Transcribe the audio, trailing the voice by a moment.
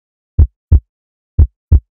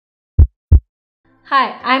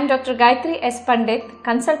Hi, I am Dr. Gayatri S Pandit,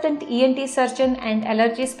 consultant ENT surgeon and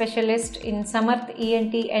allergy specialist in Samarth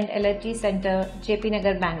ENT and Allergy Center, JP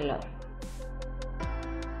Nagar, Bangalore.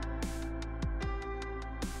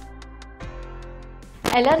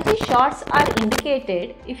 Allergy shots are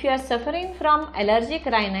indicated if you are suffering from allergic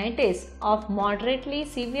rhinitis of moderately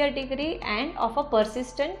severe degree and of a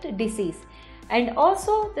persistent disease. And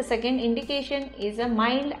also the second indication is a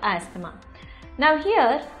mild asthma. Now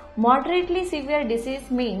here, moderately severe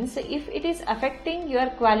disease means if it is affecting your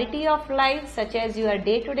quality of life such as your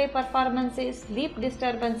day-to-day performances, sleep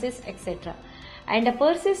disturbances, etc. And a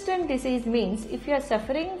persistent disease means if you are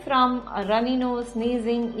suffering from a runny nose,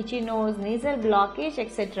 sneezing, itchy nose, nasal blockage,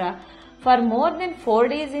 etc. for more than 4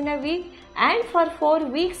 days in a week and for 4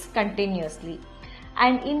 weeks continuously.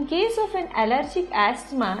 And in case of an allergic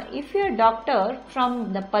asthma, if your doctor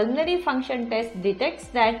from the pulmonary function test detects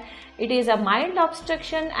that it is a mild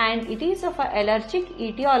obstruction and it is of an allergic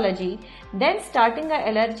etiology, then starting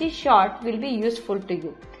an allergy shot will be useful to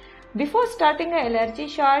you. Before starting an allergy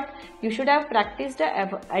shot, you should have practiced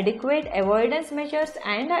adequate avoidance measures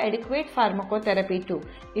and adequate pharmacotherapy too.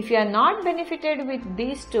 If you are not benefited with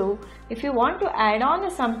these two, if you want to add on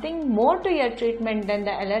something more to your treatment, then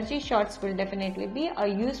the allergy shots will definitely be a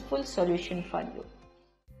useful solution for you.